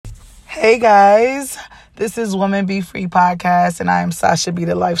Hey guys, this is Women Be Free Podcast, and I am Sasha B,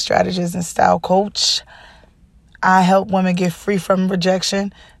 the life strategist and style coach. I help women get free from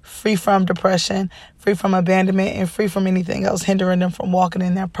rejection, free from depression, free from abandonment, and free from anything else hindering them from walking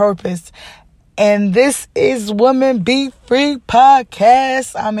in their purpose. And this is Women Be Free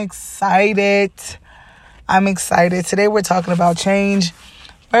Podcast. I'm excited. Today we're talking about change.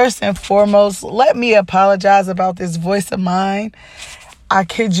 First and foremost, let me apologize about this voice of mine. I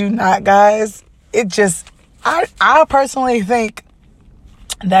kid you not, guys. I personally think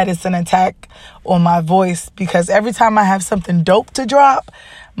that it's an attack on my voice because every time I have something dope to drop,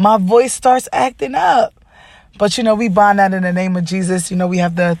 my voice starts acting up. But, we bind that in the name of Jesus. We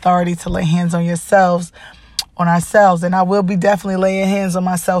have the authority to lay hands on ourselves. And I will be definitely laying hands on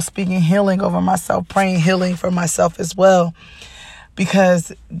myself, speaking healing over myself, praying healing for myself as well.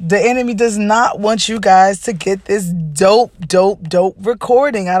 Because the enemy does not want you guys to get this dope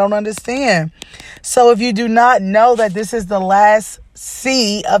recording. I don't understand. So if you do not know that this is the last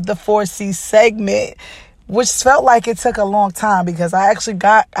C of the 4C segment, which felt like it took a long time because I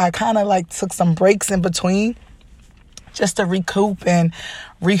kind of took some breaks in between just to recoup and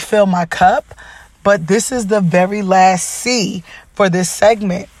refill my cup. But this is the very last C for this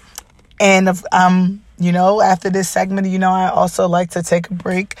segment. And after this segment, I also like to take a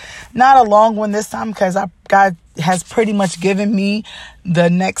break. Not a long one this time because God has pretty much given me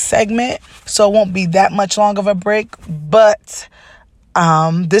the next segment. So it won't be that much long of a break. But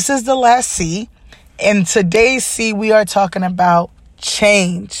this is the last C. In today's C, we are talking about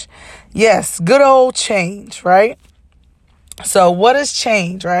change. Yes, good old change, right? So what is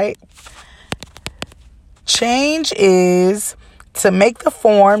change, right? Change is to make the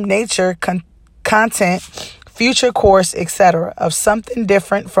form, nature, content, future course, etc. of something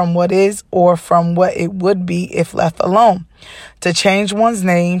different from what is or from what it would be if left alone. To change one's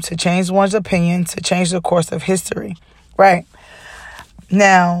name, to change one's opinion, to change the course of history. Right.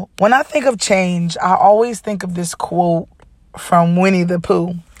 Now, when I think of change, I always think of this quote from Winnie the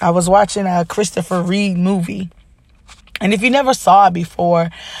Pooh. I was watching a Christopher Reeve movie. And if you never saw it before,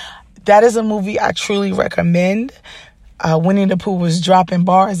 that is a movie I truly recommend. Winnie the Pooh was dropping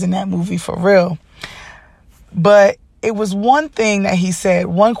bars in that movie for real. But it was one thing that he said,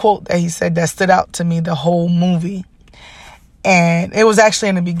 one quote that he said that stood out to me the whole movie. And it was actually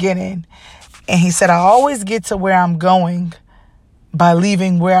in the beginning. And he said, I always get to where I'm going by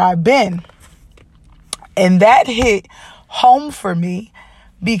leaving where I've been. And that hit home for me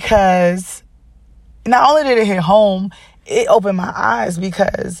because not only did it hit home, it opened my eyes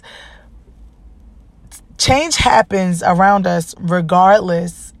because change happens around us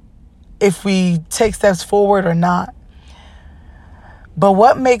regardless if we take steps forward or not. But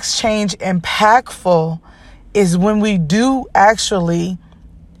what makes change impactful is when we do actually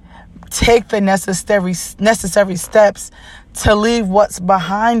take the necessary steps to leave what's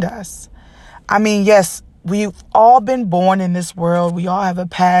behind us. I mean, yes, we've all been born in this world. We all have a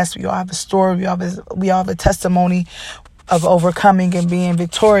past. We all have a story. We all have a testimony of overcoming and being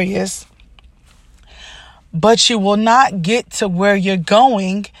victorious. But you will not get to where you're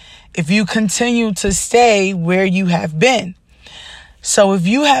going if you continue to stay where you have been. So if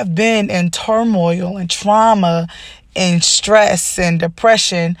you have been in turmoil and trauma and stress and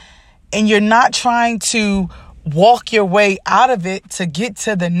depression, and you're not trying to walk your way out of it to get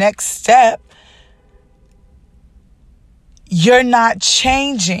to the next step, you're not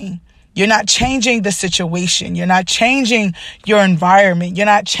changing. You're not changing the situation. You're not changing your environment. You're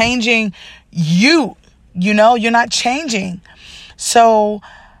not changing you. You're not changing. So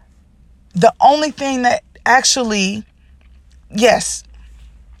the only thing that actually, yes,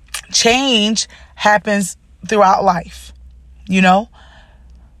 change happens throughout life,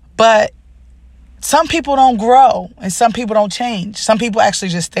 but some people don't grow and some people don't change. Some people actually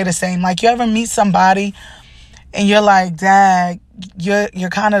just stay the same. Like, you ever meet somebody and you're like, Dad, you're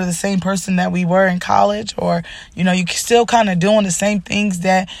kind of the same person that we were in college, or, you're still kind of doing the same things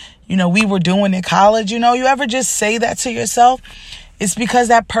that, we were doing in college. You ever just say that to yourself? It's because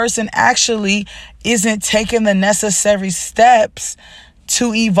that person actually isn't taking the necessary steps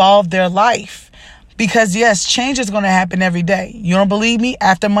to evolve their life. Because yes, change is going to happen every day. You don't believe me?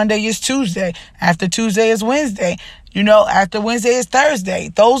 After Monday is Tuesday. After Tuesday is Wednesday. After Wednesday is Thursday.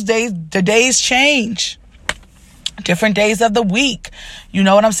 Those days, the days change. Different days of the week. You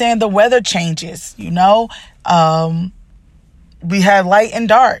know what I'm saying? The weather changes, we have light and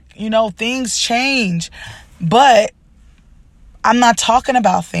dark, things change. But I'm not talking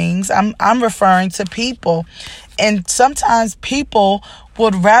about things. I'm referring to people. And sometimes people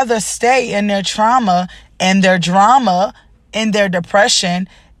would rather stay in their trauma and their drama and their depression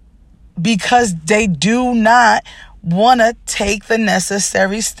because they do not want to take the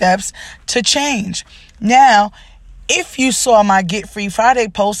necessary steps to change. Now, if you saw my Get Free Friday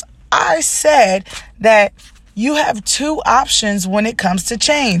post, I said that you have two options when it comes to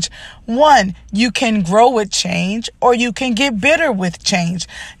change. One, you can grow with change, or you can get bitter with change.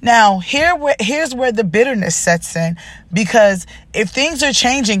 Now, here's where the bitterness sets in, because if things are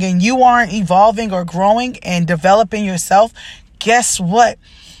changing and you aren't evolving or growing and developing yourself, guess what?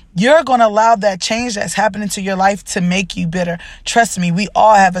 You're going to allow that change that's happening to your life to make you bitter. Trust me, we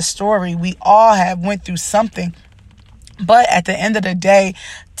all have a story. We all have went through something. But at the end of the day,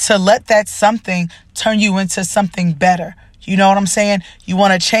 to let that something turn you into something better. You know what I'm saying? You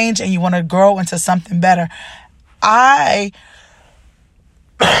want to change and you want to grow into something better.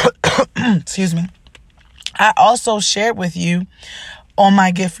 Excuse me. I also shared with you on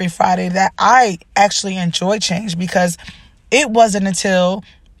my Get Free Friday that I actually enjoy change, because it wasn't until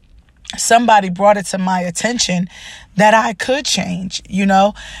somebody brought it to my attention that I could change, you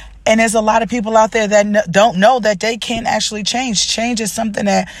know? And there's a lot of people out there that don't know that they can't actually change. Change is something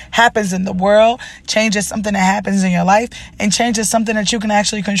that happens in the world. Change is something that happens in your life. And change is something that you can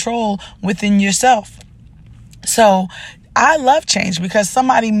actually control within yourself. So I love change, because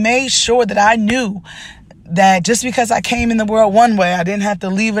somebody made sure that I knew that just because I came in the world one way, I didn't have to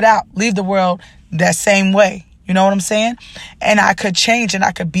leave the world that same way. You know what I'm saying? And I could change, and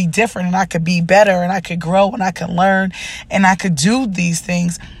I could be different, and I could be better, and I could grow, and I could learn, and I could do these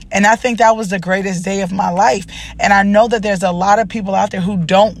things. And I think that was the greatest day of my life. And I know that there's a lot of people out there who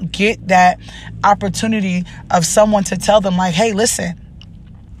don't get that opportunity of someone to tell them, like, hey, listen,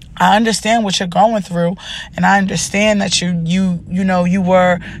 I understand what you're going through, and I understand that you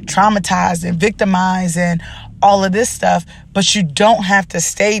were traumatized and victimized and all of this stuff, but you don't have to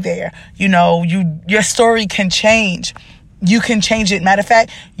stay there. You know, your story can change. You can change it. Matter of fact,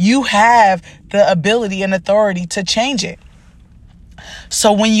 you have the ability and authority to change it.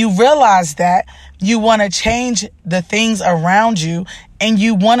 So when you realize that, you want to change the things around you, and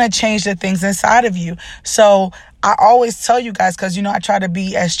you want to change the things inside of you. So I always tell you guys, because, I try to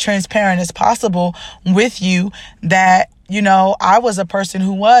be as transparent as possible with you, that, I was a person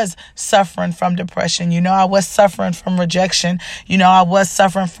who was suffering from depression. I was suffering from rejection. I was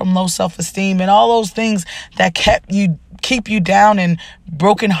suffering from low self-esteem and all those things that keep you down and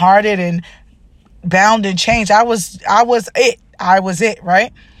brokenhearted and bound in change. I was it,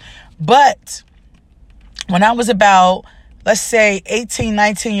 right? But when I was about, let's say 18,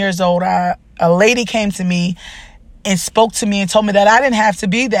 19 years old, a lady came to me and spoke to me and told me that I didn't have to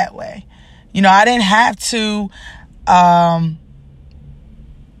be that way. I didn't have to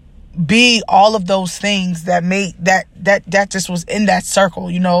be all of those things that made that just was in that circle,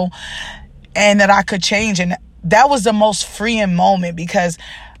 and that I could change. And that was the most freeing moment, because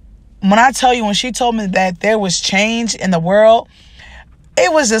when I tell you, when she told me that there was change in the world,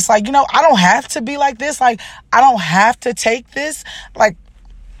 it was just like, I don't have to be like this. Like, I don't have to take this. Like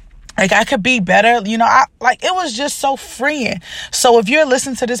I could be better. It was just so freeing. So if you're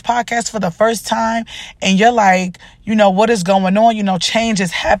listening to this podcast for the first time and you're like, what is going on? Change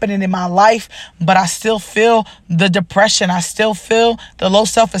is happening in my life, but I still feel the depression. I still feel the low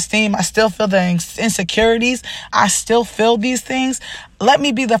self-esteem. I still feel the insecurities. I still feel these things. Let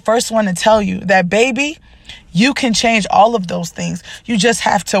me be the first one to tell you that, baby, you can change all of those things. You just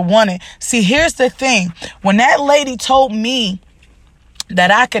have to want it. See, here's the thing. When that lady told me that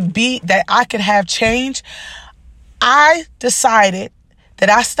I could have change, I decided that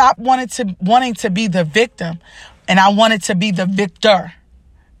I stopped wanting to be the victim, and I wanted to be the victor.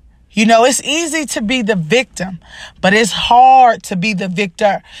 It's easy to be the victim, but it's hard to be the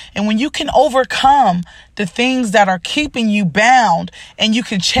victor. And when you can overcome the things that are keeping you bound, and you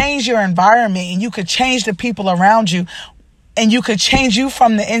can change your environment, and you could change the people around you, and you could change you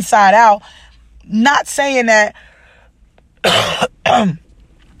from the inside out, not saying that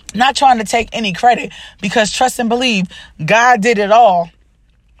not trying to take any credit, because trust and believe, God did it all.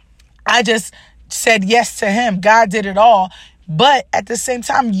 I just said yes to him. God did it all. But at the same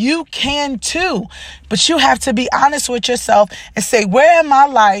time, you can too. But you have to be honest with yourself and say, where in my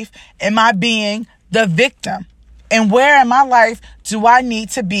life am I being the victim? And where in my life do I need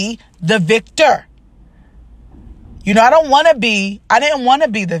to be the victor? I didn't want to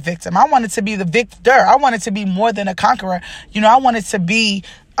be the victim. I wanted to be the victor. I wanted to be more than a conqueror. I wanted to be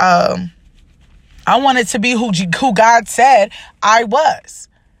who God said I was.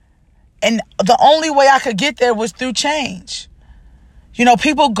 And the only way I could get there was through change.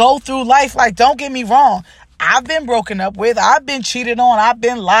 People go through life, like, don't get me wrong, I've been broken up with, I've been cheated on, I've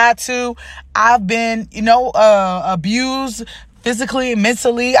been lied to, I've been, abused physically and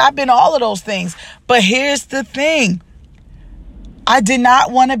mentally. I've been all of those things. But here's the thing. I did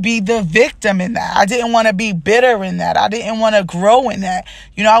not want to be the victim in that. I didn't want to be bitter in that. I didn't want to grow in that.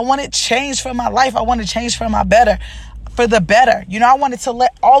 I wanted change for my life. I wanted change for the better. I wanted to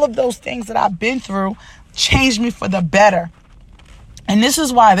let all of those things that I've been through change me for the better. And this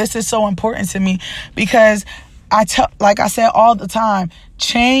is why this is so important to me, because like I said all the time,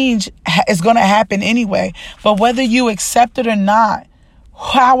 change is going to happen anyway. But whether you accept it or not,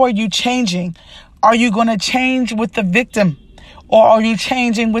 how are you changing? Are you going to change with the victim, or are you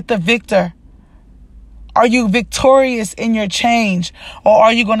changing with the victor? Are you victorious in your change, or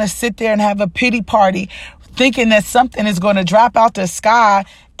are you going to sit there and have a pity party thinking that something is going to drop out the sky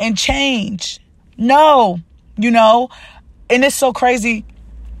and change? No, and it's so crazy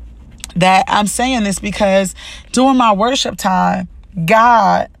that I'm saying this, because during my worship time,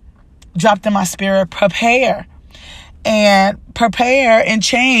 God dropped in my spirit, prepare. And prepare and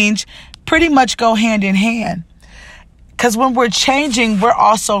change pretty much go hand in hand. Because when we're changing, we're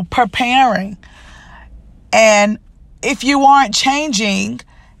also preparing. And if you aren't changing,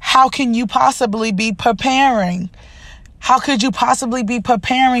 how can you possibly be preparing? How could you possibly be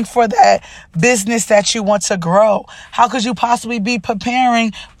preparing for that business that you want to grow? How could you possibly be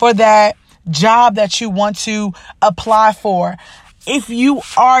preparing for that job that you want to apply for if you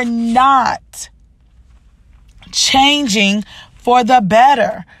are not changing for the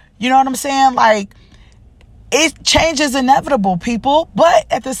better? You know what I'm saying? Change is inevitable, people. But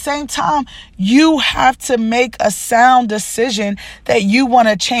at the same time, you have to make a sound decision that you want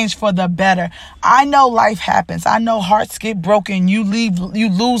to change for the better. I know life happens. I know hearts get broken. You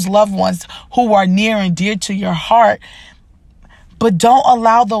lose loved ones who are near and dear to your heart. But don't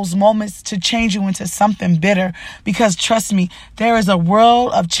allow those moments to change you into something bitter, because trust me, there is a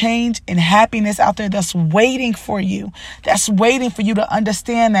world of change and happiness out there that's waiting for you. That's waiting for you to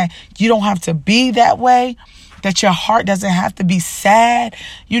understand that you don't have to be that way, that your heart doesn't have to be sad.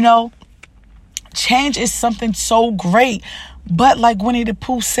 Change is something so great. But like Winnie the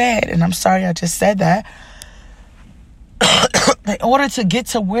Pooh said, and I'm sorry I just said that, in order to get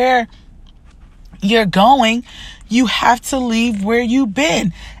to where you're going, you have to leave where you've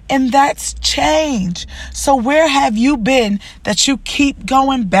been. And that's change. So where have you been that you keep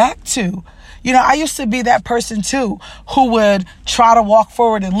going back to? I used to be that person too, who would try to walk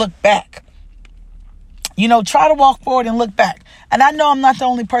forward and look back. Try to walk forward and look back. And I know I'm not the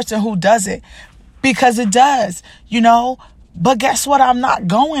only person who does it, because it does, But guess what? I'm not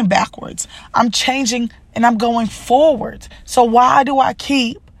going backwards. I'm changing and I'm going forward. So why do I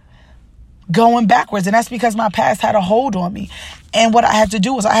keep going backwards? And that's because my past had a hold on me. And what I had to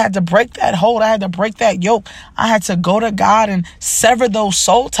do was I had to break that hold. I had to break that yoke. I had to go to God and sever those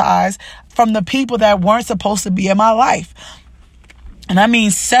soul ties from the people that weren't supposed to be in my life. And I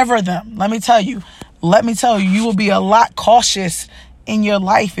mean sever them. Let me tell you, you will be a lot cautious in your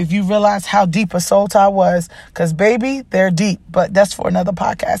life if you realize how deep a soul tie was. Because baby, they're deep. But that's for another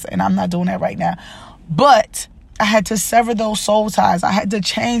podcast, and I'm not doing that right now. But I had to sever those soul ties. I had to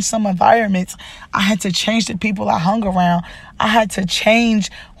change some environments. I had to change the people I hung around. I had to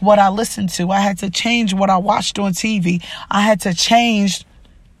change what I listened to. I had to change what I watched on TV. I had to change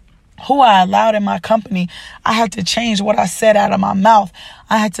who I allowed in my company. I had to change what I said out of my mouth.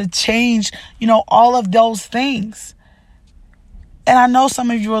 I had to change, all of those things. And I know some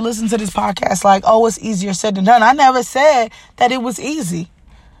of you are listening to this podcast like, oh, it's easier said than done. I never said that it was easy.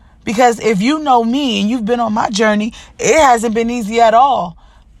 Because if you know me and you've been on my journey, it hasn't been easy at all.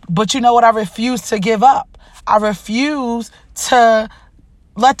 But you know what? I refuse to give up. I refuse to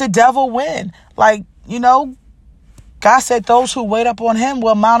let the devil win. God said those who wait up on him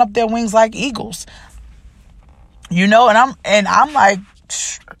will mount up their wings like eagles. And I'm like,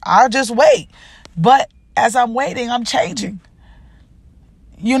 I'll just wait. But as I'm waiting, I'm changing.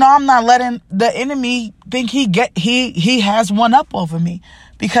 I'm not letting the enemy think he has one up over me,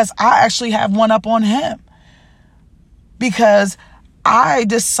 because I actually have one up on him, because I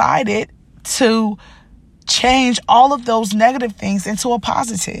decided to change all of those negative things into a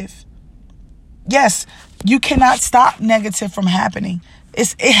positive. Yes, you cannot stop negative from happening.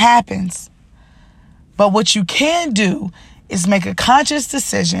 It happens. But what you can do is make a conscious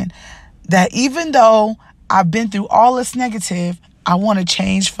decision that even though I've been through all this negative, I want to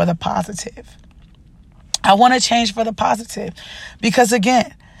change for the positive. I want to change for the positive. Because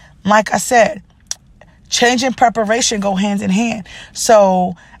again, like I said, change and preparation go hand in hand.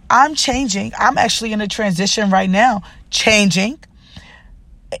 So I'm changing. I'm actually in a transition right now, changing.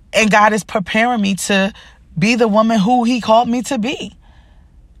 And God is preparing me to be the woman who he called me to be.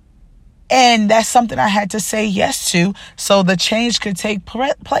 And that's something I had to say yes to so the change could take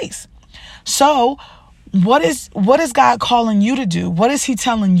place. So what is God calling you to do? What is he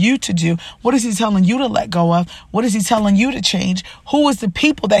telling you to do? What is he telling you to let go of? What is he telling you to change? Who is the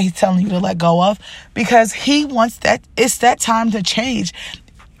people that he's telling you to let go of? Because he wants that. It's that time to change.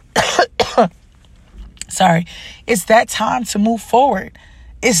 Sorry. It's that time to move forward.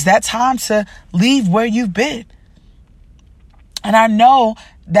 It's that time to leave where you've been. And I know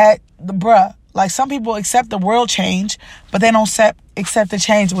that, like some people accept the world change, but they don't accept the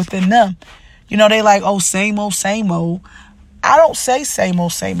change within them. You know, they like, oh, same old, same old. I don't say same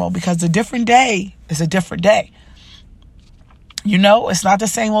old, because a different day is a different day. You know, it's not the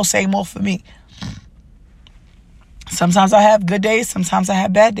same old for me. Sometimes I have good days. Sometimes I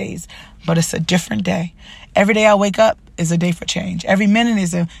have bad days, but it's a different day. Every day I wake up is a day for change. Every minute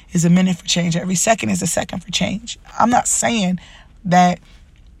is a minute for change. Every second is a second for change. I'm not saying that,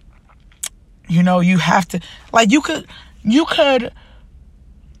 you know, you have to, like, you could,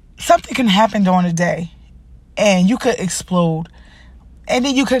 something can happen during the day and you could explode, and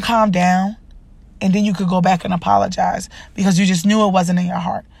then you could calm down, and then you could go back and apologize because you just knew it wasn't in your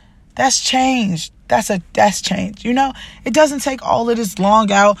heart. That's change. That's change. You know, it doesn't take all of this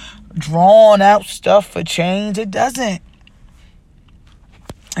drawn out stuff for change. It doesn't.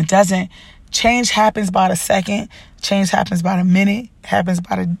 Change happens by the second. Change happens by the minute. Happens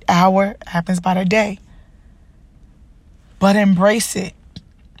by the hour. Happens by the day. But embrace it.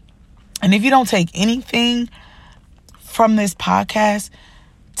 And if you don't take anything from this podcast,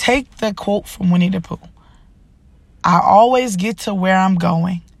 take the quote from Winnie the Pooh. I always get to where I'm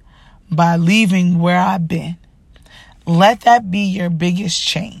going by leaving where I've been. Let that be your biggest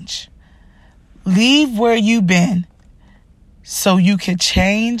change. Leave where you've been so you can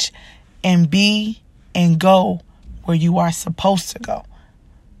change and be and go where you are supposed to go.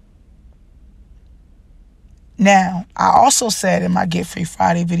 Now, I also said in my Get Free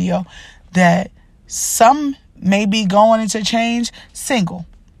Friday video that some may be going into change single.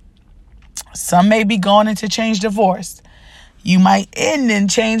 Some may be going into change divorced. You might end in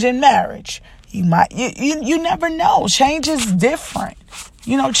change in marriage. You never know. Change is different.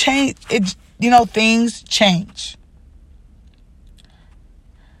 You know, things change.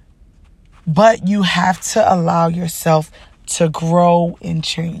 But you have to allow yourself to grow and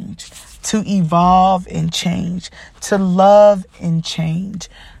change, to evolve and change, to love and change.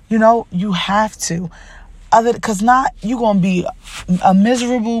 You know, you have to. Because not, you're going to be a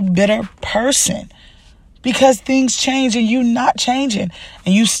miserable, bitter person. Because things change and you're not changing.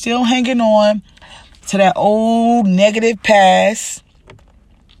 And you still hanging on to that old negative past.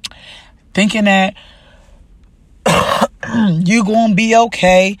 Thinking that you're going to be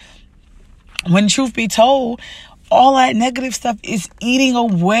okay. When truth be told, all that negative stuff is eating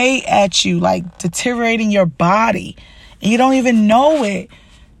away at you, like deteriorating your body. And you don't even know it.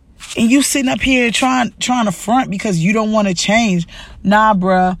 And you sitting up here trying to front because you don't want to change. Nah,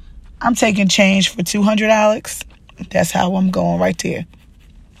 bruh. I'm taking change for $200, Alex. That's how I'm going right there.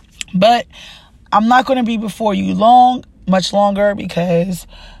 But I'm not going to be before you much longer, because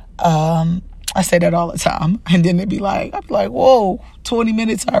I say that all the time. And then I'd be like, whoa, 20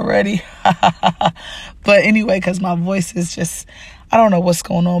 minutes already. But anyway, because my voice is just, I don't know what's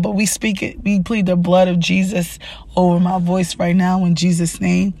going on, but we plead the blood of Jesus over my voice right now in Jesus'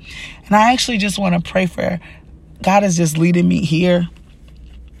 name. And I actually just want to pray for, God is just leading me here,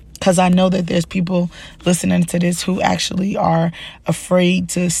 because I know that there's people listening to this who actually are afraid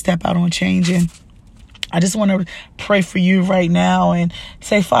to step out on change. And I just want to pray for you right now and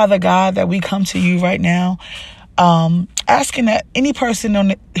say, Father God, that we come to you right now, asking that any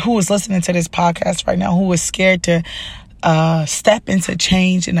person who is listening to this podcast right now who is scared to step into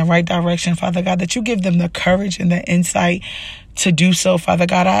change in the right direction, Father God, that you give them the courage and the insight to do so, Father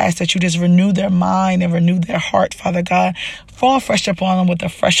God. I ask that you just renew their mind and renew their heart, Father God. Fall fresh upon them with a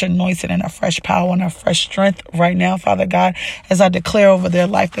fresh anointing and a fresh power and a fresh strength right now, Father God, as I declare over their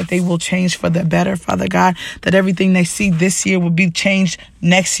life that they will change for the better, Father God, that everything they see this year will be changed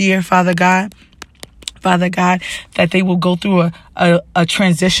next year, Father God. Father God, that they will go through a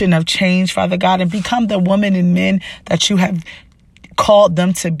transition of change, Father God, and become the women and men that you have called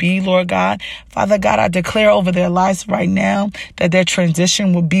them to be, Lord God. Father God, I declare over their lives right now that their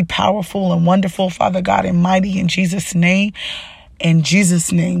transition will be powerful and wonderful, Father God, and mighty in Jesus' name. In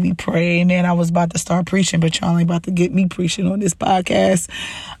Jesus' name we pray. Amen. I was about to start preaching, but you're only about to get me preaching on this podcast.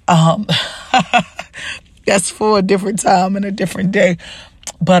 That's for a different time and a different day.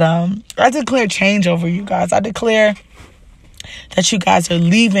 But I declare change over you guys. I declare that you guys are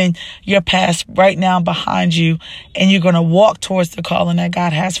leaving your past right now behind you, and you're going to walk towards the calling that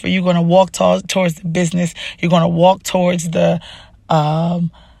God has for you. You're going to walk towards the business. You're going to walk towards the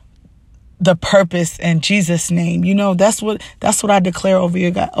purpose in Jesus' name. You know, that's what I declare over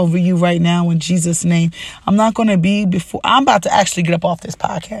you right now in Jesus' name. I'm not going to be I'm about to actually get up off this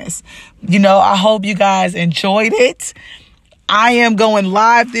podcast. You know, I hope you guys enjoyed it. I am going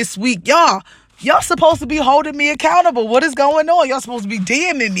live this week. Y'all supposed to be holding me accountable. What is going on? Y'all supposed to be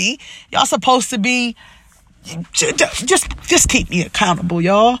DMing me. Y'all supposed to be just keep me accountable,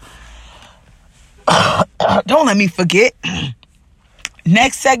 y'all. Don't let me forget.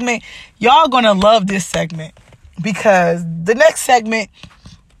 Next segment, y'all gonna love this segment, because the next segment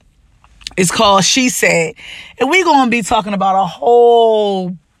is called She Said, and we're gonna be talking about a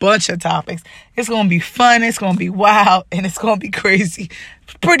whole bunch of topics. It's gonna be fun, it's gonna be wild, and it's gonna be crazy.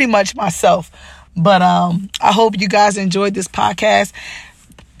 Pretty much myself. But I hope you guys enjoyed this podcast.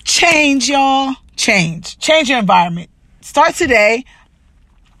 Change, y'all. Change your environment. Start today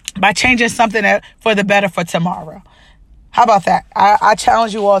by changing something for the better for tomorrow. How about that? I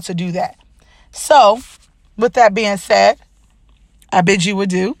challenge you all to do that. So, with that being said, I bid you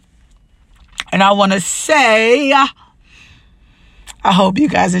adieu. And I want to say, I hope you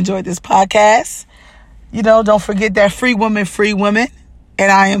guys enjoyed this podcast. You know, don't forget that free women.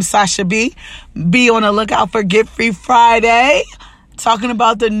 And I am Sasha B. Be on the lookout for Get Free Friday. Talking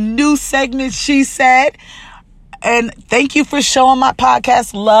about the new segment, She Said. And thank you for showing my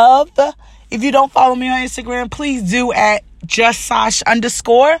podcast love. If you don't follow me on Instagram, please do at justsash_.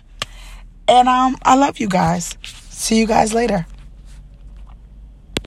 And I love you guys. See you guys later.